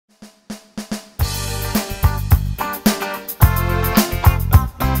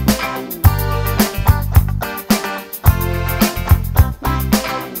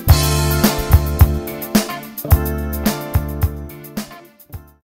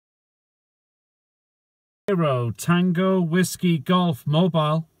Tango Whiskey Golf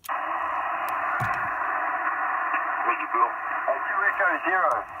Mobile.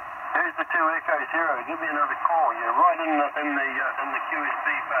 Here's the 2 Echo Zero. Give me another call. You're right in the QSB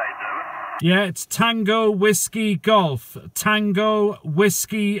page, over. Yeah, it's Tango Whiskey Golf. Tango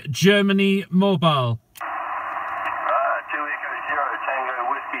Whiskey Germany Mobile. 2 Echo Zero, Tango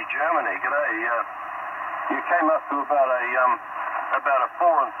Whiskey Germany. G'day. You came up to about a 4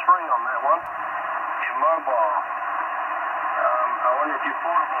 and 3 on that one. You're mobile. I wonder if you're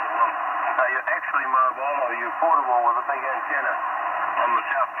portable. Are you actually mobile or are you portable with a big antenna on the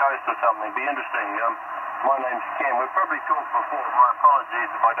south coast or something? It'd be interesting. My name's Ken. We've probably talked before. My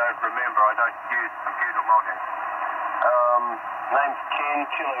apologies if I don't remember. I don't use computer logging. Name's Ken,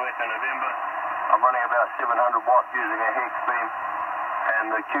 Kilo Echo November. I'm running about 700 watts using a hex beam.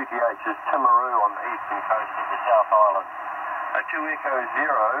 And the QTH is Timaru on the eastern coast of the South Island. A 2 Echo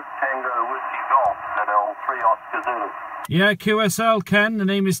Zero, Tango Whiskey Golf, ZL3OZ Zulu. Yeah, QSL, Ken. The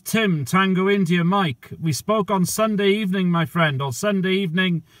name is Tim, Tango India Mike. We spoke on Sunday evening, my friend, or Sunday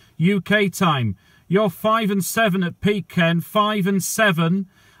evening UK time. You're 5 and 7 at peak, Ken. 5 and 7.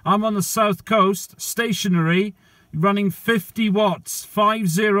 I'm on the south coast, stationary, running 50 watts,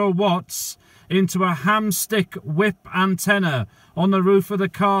 50 watts, into a hamstick whip antenna on the roof of the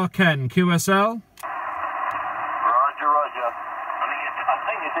car, Ken. QSL? Roger. I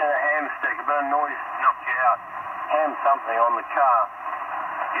think it's in a hamstick. A bit of noise knocked you out. Ham something on the car.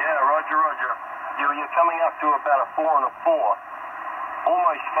 Yeah, roger. You're coming up to about a 4 and a 4.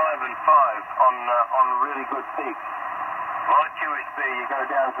 Almost 5 and 5 on really good peaks. Like QSB, you go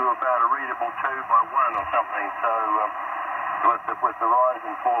down to about a readable 2 by 1 or something. So with the rise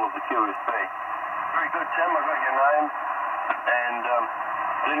and fall of the QSB. Very good, Tim. I got your name, and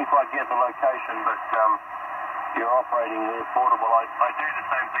I didn't quite get the location, but you're operating there portable. I do the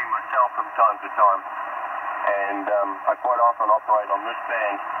same thing myself from time to time, and I quite often operate on this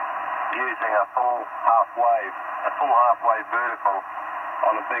band using a full half wave vertical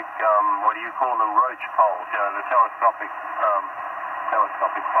on a big, what do you call them, roach poles, the telescopic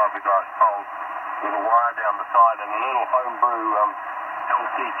fiberglass poles with a wire down the side and a little homebrew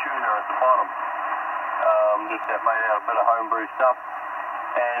LC tuner at the bottom. Just that made out a bit of homebrew stuff,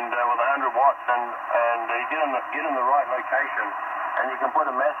 and with 100 watts, and you get in the right location, and you can put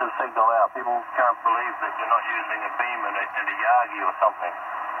a massive signal out. People can't believe that you're not using a beam and a Yagi or something,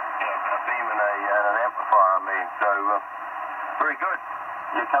 a beam and an amplifier. So very good.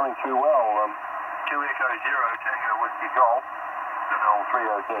 You're coming through well. 2 Echo Zero, Tango Whiskey Golf,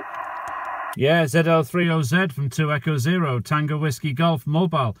 ZL3OZ. Yeah, ZL3OZ from 2 Echo Zero, Tango Whiskey Golf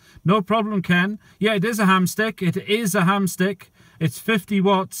Mobile. No problem, Ken. Yeah, it is a hamstick. It's 50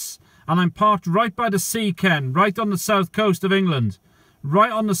 watts, and I'm parked right by the sea, Ken, right on the south coast of England.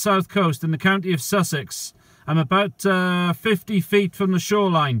 Right on the south coast in the county of Sussex. I'm about 50 feet from the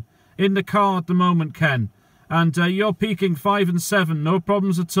shoreline, in the car at the moment, Ken. And you're peaking 5 and 7, no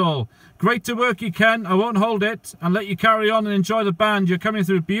problems at all. Great to work you, Ken. I won't hold it. I'll let you carry on and enjoy the band. You're coming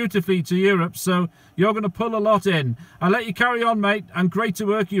through beautifully to Europe, so you're going to pull a lot in. I'll let you carry on, mate, and great to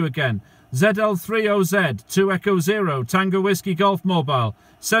work you again. ZL3OZ, 2 Echo Zero, Tango Whiskey Golf Mobile.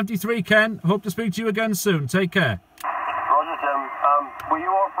 73, Ken. Hope to speak to you again soon. Take care. Roger, Tim. Were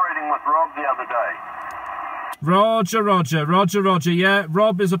you operating with Rob the other day? Roger. Yeah,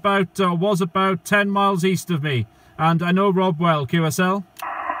 Rob is was about 10 miles east of me, and I know Rob well. QSL?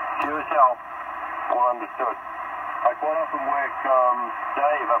 QSL, all understood. I quite often work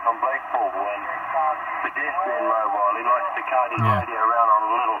Dave up on Blackpool, and pedestrian mobile. He likes to cart his radio around on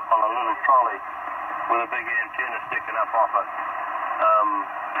a little trolley with a big antenna sticking up off it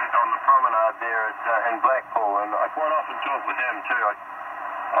on the promenade there in Blackpool, and I quite often talk with him too.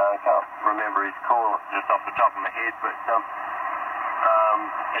 I can't remember his call just off the top of my head, but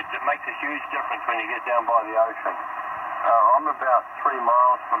it makes a huge difference when you get down by the ocean. I'm about 3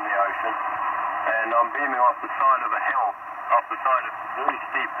 miles from the ocean, and I'm beaming off the side of a hill, off the side of a very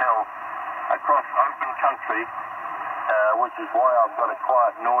steep hill, across open country, which is why I've got a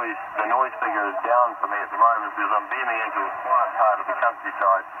quiet noise. The noise figure is down for me at the moment because I'm beaming into a quiet part of the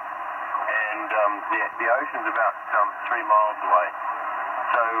countryside, and the ocean's about 3 miles away.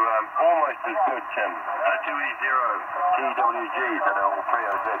 So almost as good, Tim. 2E0 TWG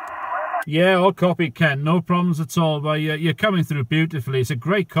ZL3OZ. Yeah, all copy, Ken. No problems at all. Well, you're coming through beautifully. It's a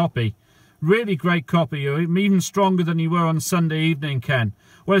great copy. Really great copy. You're even stronger than you were on Sunday evening, Ken.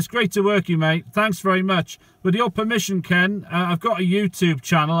 Well, it's great to work you, mate. Thanks very much. With your permission, Ken, I've got a YouTube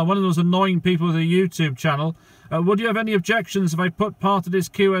channel. I'm one of those annoying people with a YouTube channel. Would you have any objections if I put part of this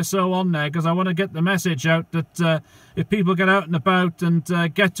QSO on there? Because I want to get the message out that if people get out and about and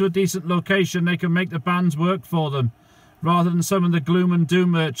get to a decent location, they can make the bands work for them, rather than some of the gloom and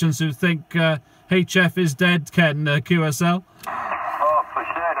doom merchants who think HF is dead, Ken, QSL. Oh, for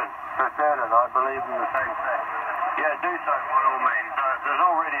certain. I believe in the same thing. Yeah, do so by all means. There's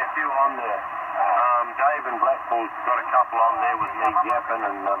already a few on there. Dave in Blackpool's got a couple on there with me yapping,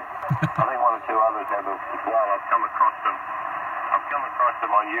 and I think one or two others have as well. I've come across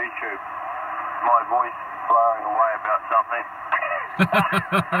them on YouTube. My voice blaring away about something.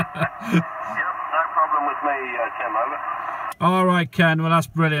 Yep, no problem with me, Tim, over. All right, Ken. Well, that's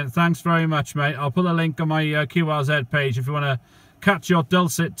brilliant. Thanks very much, mate. I'll put a link on my QRZ page if you want to catch your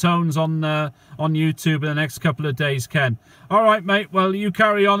dulcet tones on YouTube in the next couple of days, Ken. All right, mate. Well, you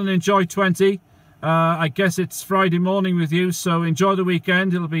carry on and enjoy 20. I guess it's Friday morning with you, so enjoy the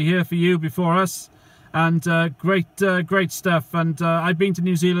weekend. It'll be here for you before us. And great stuff. And I've been to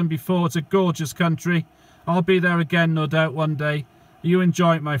New Zealand before. It's a gorgeous country. I'll be there again, no doubt, one day. You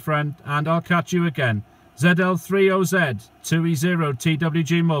enjoy it, my friend, and I'll catch you again. ZL3OZ 2E0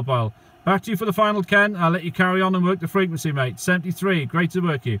 TWG Mobile. Back to you for the final, Ken. I'll let you carry on and work the frequency, mate. 73, great to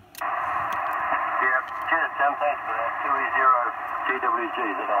work you. Yeah, cheers, Tim. Thanks for that. 2E0 TWG,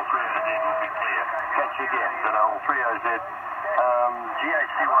 ZL3OZ will be clear. Catch you again, ZL3OZ.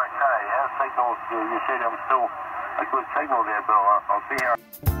 GHCYK, how's signals? You said I'm still a good signal there, Bill. I'll see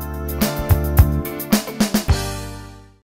you.